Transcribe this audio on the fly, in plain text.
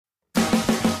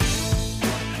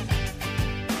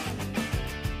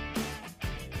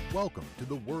welcome to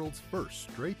the world's first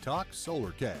Straight Talk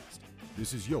Solar Cast.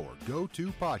 This is your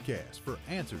go-to podcast for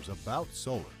answers about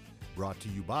solar. Brought to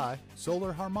you by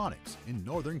Solar Harmonics in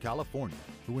Northern California,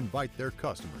 who invite their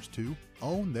customers to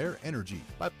own their energy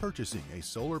by purchasing a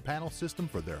solar panel system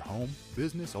for their home,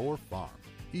 business, or farm.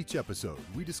 Each episode,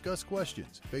 we discuss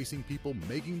questions facing people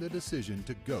making the decision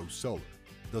to go solar.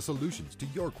 The solutions to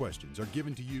your questions are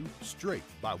given to you straight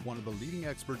by one of the leading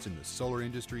experts in the solar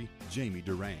industry, Jamie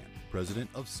Duran, president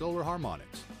of Solar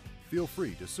Harmonics. Feel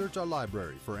free to search our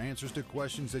library for answers to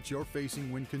questions that you're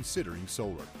facing when considering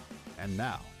solar. And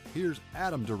now, here's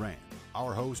Adam Duran,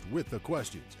 our host with the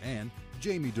questions, and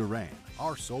Jamie Duran,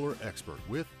 our solar expert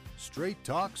with Straight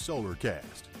Talk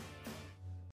Solarcast.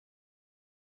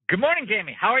 Good morning,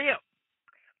 Jamie. How are you?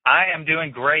 I am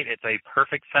doing great. It's a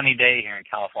perfect sunny day here in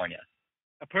California.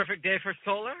 A perfect day for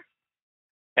solar?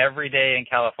 Every day in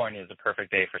California is a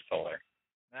perfect day for solar.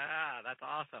 That's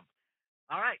awesome.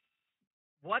 All right.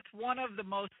 What's one of the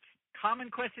most common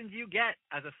questions you get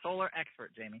as a solar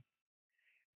expert, Jamie?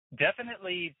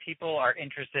 Definitely people are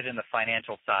interested in the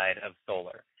financial side of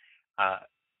solar.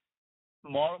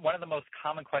 One of the most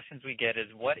common questions we get is,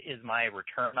 what is my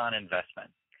return on investment?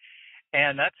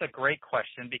 And that's a great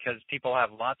question because people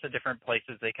have lots of different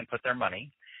places they can put their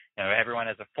money. You know, everyone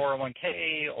has a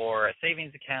 401k or a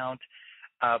savings account,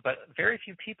 but very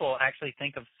few people actually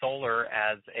think of solar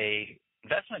as a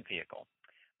investment vehicle.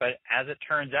 But as it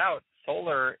turns out,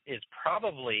 solar is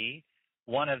probably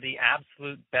one of the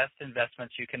absolute best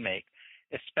investments you can make,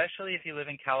 especially if you live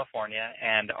in California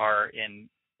and are in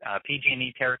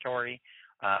PG&E territory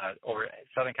or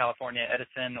Southern California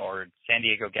Edison or San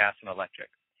Diego Gas and Electric.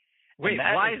 Wait,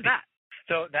 why is that?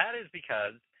 So that is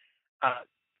because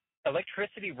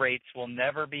electricity rates will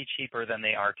never be cheaper than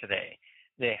they are today.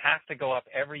 They have to go up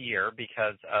every year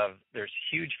because there's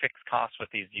huge fixed costs with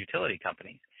these utility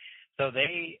companies. So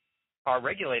they are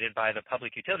regulated by the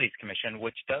Public Utilities Commission,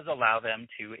 which does allow them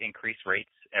to increase rates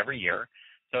every year.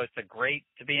 So it's great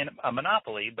to be a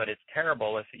monopoly, but it's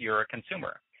terrible if you're a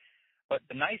consumer. But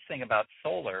the nice thing about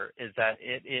solar is that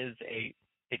it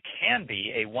can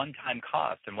be a one-time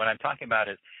cost. And what I'm talking about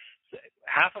is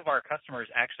half of our customers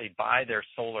actually buy their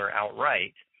solar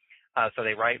outright. So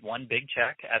they write one big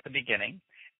check at the beginning.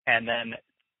 And then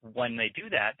when they do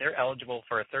that, they're eligible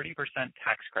for a 30%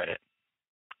 tax credit,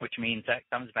 which means that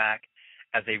comes back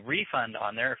as a refund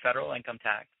on their federal income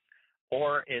tax,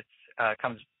 or it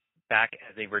comes back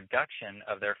as a reduction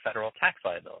of their federal tax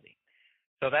liability.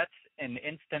 So that's an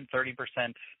instant 30%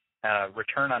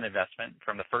 return on investment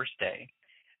from the first day.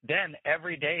 Then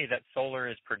every day that solar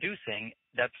is producing,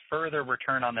 that's further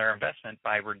return on their investment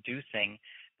by reducing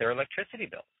their electricity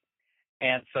bills.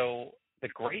 And so the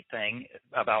great thing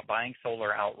about buying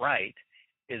solar outright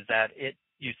is that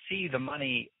you see the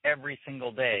money every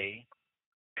single day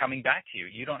coming back to you.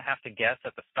 You don't have to guess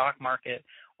at the stock market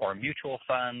or mutual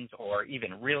funds or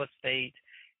even real estate.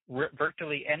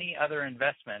 Virtually any other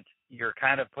investment, you're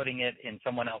kind of putting it in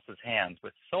someone else's hands.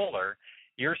 With solar,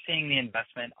 you're seeing the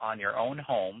investment on your own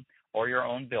home or your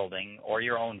own building or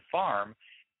your own farm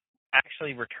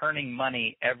actually returning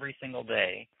money every single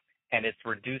day, and it's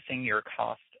reducing your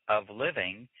cost of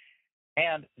living.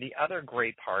 And the other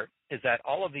great part is that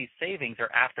all of these savings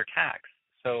are after tax.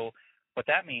 So what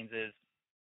that means is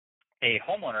a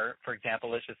homeowner, for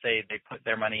example, let's just say they put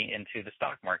their money into the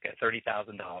stock market,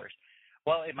 $30,000.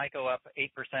 Well, it might go up 8%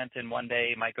 in one day,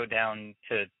 it might go down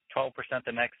to 12%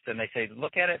 the next, and they say,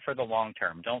 look at it for the long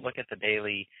term. Don't look at the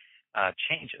daily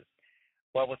changes.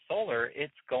 Well, with solar,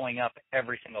 it's going up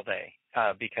every single day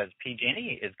because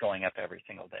PG&E is going up every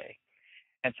single day.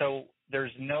 And so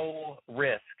there's no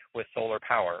risk with solar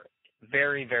power,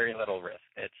 very, very little risk.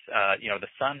 It's, the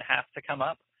sun has to come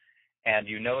up, and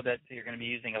you know that you're going to be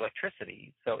using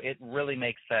electricity. So it really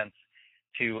makes sense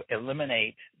to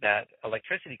eliminate that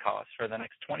electricity cost for the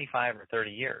next 25 or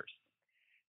 30 years.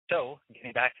 So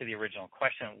getting back to the original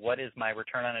question, what is my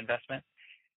return on investment?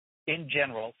 In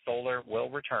general, solar will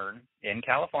return in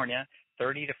California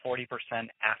 30 to 40%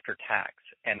 after tax.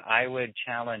 And I would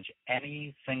challenge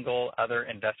any single other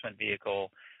investment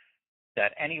vehicle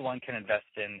that anyone can invest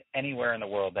in anywhere in the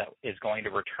world that is going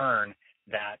to return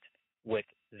that with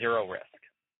zero risk.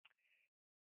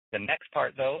 The next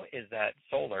part, though, is that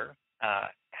solar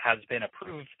has been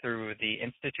approved through the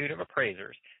Institute of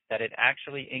Appraisers that it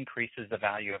actually increases the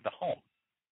value of the home.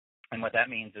 And what that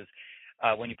means is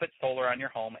when you put solar on your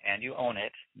home and you own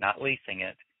it, not leasing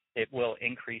it, it will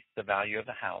increase the value of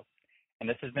the house. And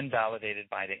this has been validated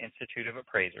by the Institute of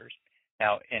Appraisers.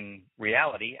 Now, in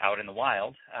reality, out in the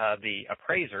wild, the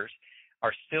appraisers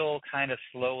are still kind of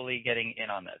slowly getting in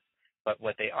on this. But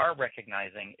what they are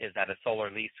recognizing is that a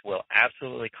solar lease will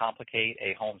absolutely complicate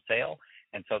a home sale,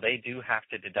 and so they do have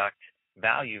to deduct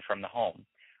value from the home.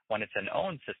 When it's an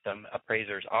owned system,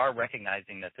 appraisers are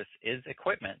recognizing that this is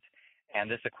equipment, and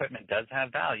this equipment does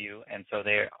have value, and so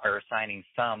they are assigning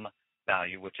some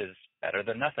value, which is better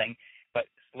than nothing. But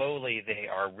slowly they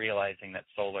are realizing that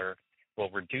solar will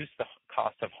reduce the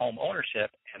cost of home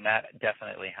ownership, and that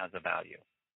definitely has a value.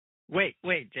 Wait,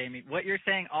 Jamie. What you're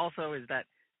saying also is that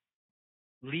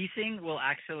leasing will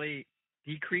actually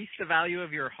decrease the value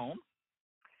of your home?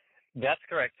 That's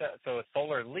correct. So a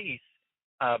solar lease,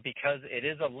 because it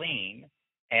is a lien,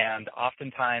 and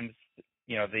oftentimes,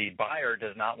 the buyer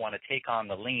does not want to take on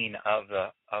the lien of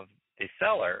the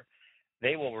seller,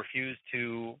 they will refuse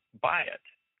to buy it.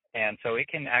 And so it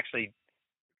can actually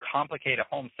complicate a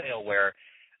home sale where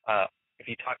if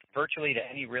you talk virtually to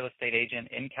any real estate agent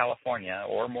in California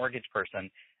or mortgage person,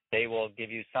 they will give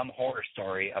you some horror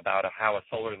story about how a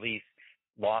solar lease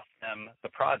lost them the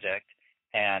project,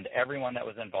 and everyone that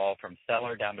was involved from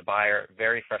seller down to buyer,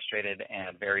 very frustrated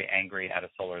and very angry at a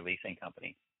solar leasing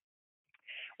company.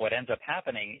 What ends up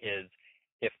happening is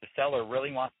if the seller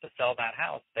really wants to sell that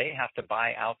house, they have to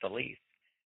buy out the lease.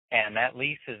 And that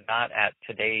lease is not at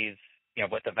today's,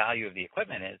 what the value of the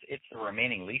equipment is, it's the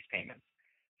remaining lease payments.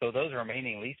 So those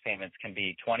remaining lease payments can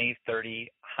be $20,000, $30,000,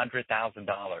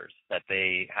 $100,000 that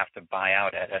they have to buy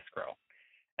out at escrow.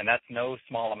 And that's no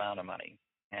small amount of money.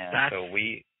 And that's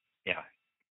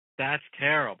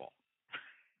terrible.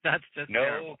 That's just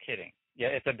terrible. No kidding. Yeah,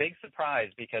 it's a big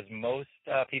surprise because most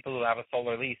people who have a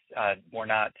solar lease were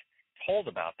not told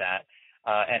about that.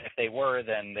 And if they were,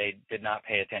 then they did not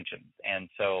pay attention. And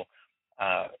so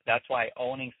that's why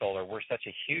owning solar, we're such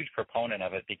a huge proponent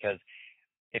of it, because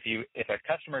if a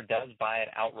customer does buy it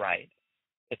outright,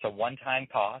 it's a one-time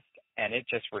cost, and it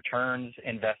just returns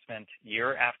investment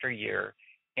year after year,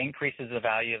 increases the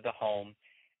value of the home.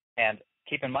 And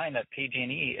keep in mind that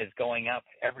PG&E is going up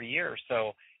every year,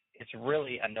 so it's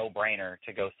really a no-brainer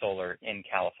to go solar in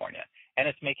California. And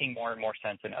it's making more and more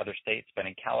sense in other states, but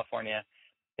in California,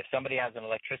 if somebody has an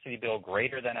electricity bill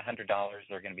greater than $100,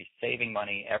 they're going to be saving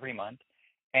money every month,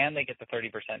 and they get the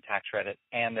 30% tax credit,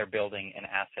 and they're building an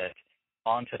asset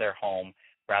onto their home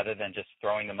rather than just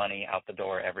throwing the money out the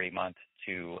door every month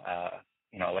to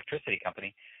electricity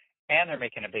company. And they're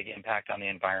making a big impact on the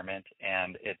environment,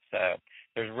 and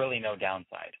there's really no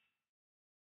downside.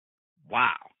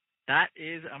 Wow, that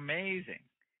is amazing.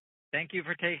 Thank you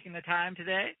for taking the time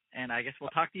today, and I guess we'll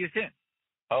talk to you soon.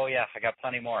 Oh, yeah, I got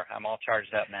plenty more. I'm all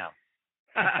charged up now.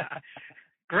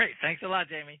 Great. Thanks a lot,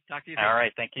 Jamie. Talk to you soon. All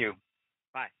right, thank you.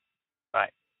 Bye.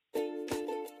 Bye.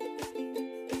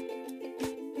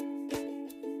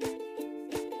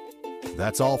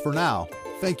 That's all for now.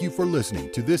 Thank you for listening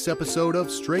to this episode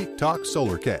of Straight Talk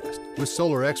Solarcast with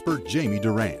solar expert Jamie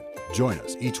Duran. Join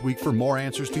us each week for more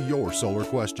answers to your solar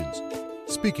questions.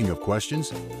 Speaking of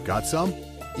questions, got some?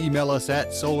 Email us at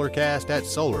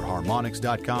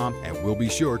solarcast@solarharmonics.com and we'll be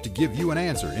sure to give you an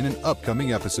answer in an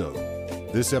upcoming episode.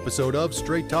 This episode of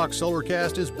Straight Talk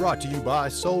Solarcast is brought to you by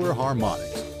Solar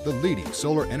Harmonics, the leading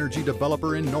solar energy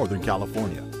developer in Northern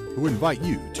California, who invite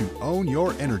you to own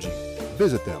your energy.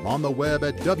 Visit them on the web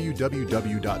at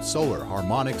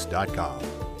www.solarharmonics.com.